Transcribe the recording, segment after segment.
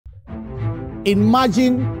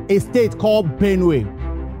Imagine a state called Benue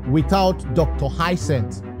without Dr.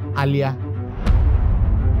 Hyacinth Alia.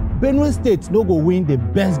 Benue State no go win the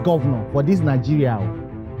best governor for this Nigeria.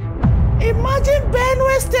 Imagine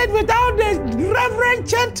Benue State without the reverend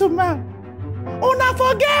gentleman. Una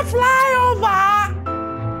forget flyover.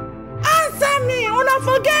 Answer me, una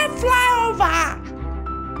forget flyover.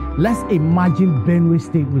 Let's imagine Benue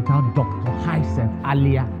State without Dr. Hyacinth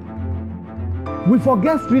Alia. We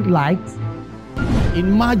forget street lights.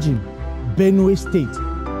 Imagine Benue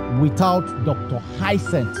State without Dr.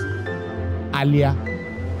 Hyacinth Alia.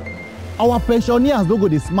 Our pensioners no go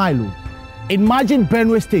dey smile. Imagine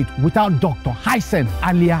Benue State without Dr. Hyacinth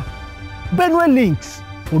Alia. Benue links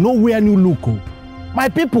for nowhere new look. My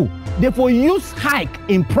people, they for use hike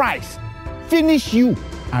in price, finish you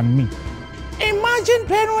and me. Imagine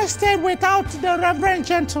Benue State without the reverend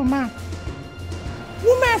gentleman.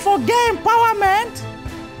 Women forget empowerment.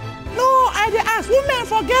 No, I dey ask, women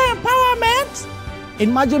forget empowerment.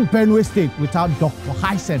 Imagine Benue State without Dr.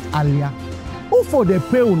 Hyacinth Alia. Who for the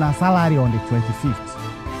pay una salary on the 25th?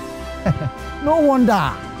 No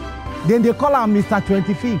wonder. Then they call am Mr.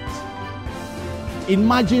 25th.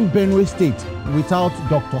 Imagine Benue State without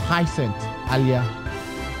Dr. Hyacinth Alia.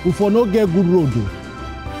 Who for no get good road.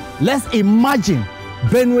 Let's imagine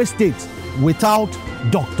Benue State without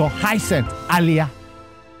Dr. Hyacinth Alia.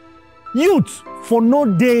 Youth for no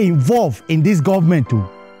day involved in this government too.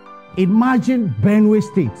 Imagine Benue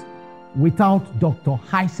State without Dr.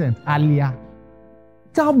 Hyacinth Alia.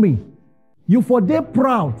 Tell me, you for dey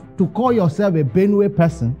proud to call yourself a Benue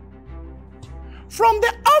person? From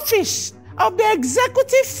the office of the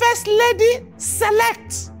Executive First Lady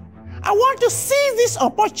Select, I want to seize this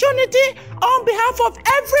opportunity on behalf of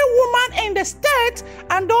every woman in the state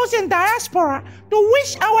and those in diaspora to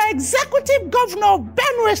wish our Executive Governor of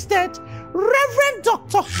Benue State, Reverend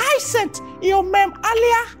Dr. Hyacinth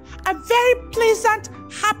Alia, a very pleasant,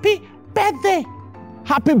 happy birthday.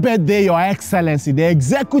 Happy birthday, Your Excellency, the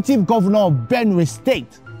Executive Governor of Benue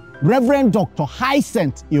State, Reverend Dr.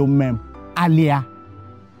 Hyacinth Alia.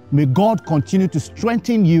 May God continue to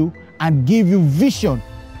strengthen you and give you vision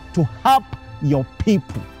to help your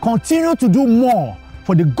people. Continue to do more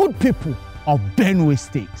for the good people of Benue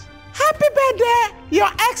State. Happy birthday, Your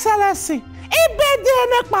Excellency.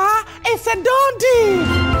 It's a done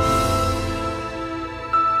deal.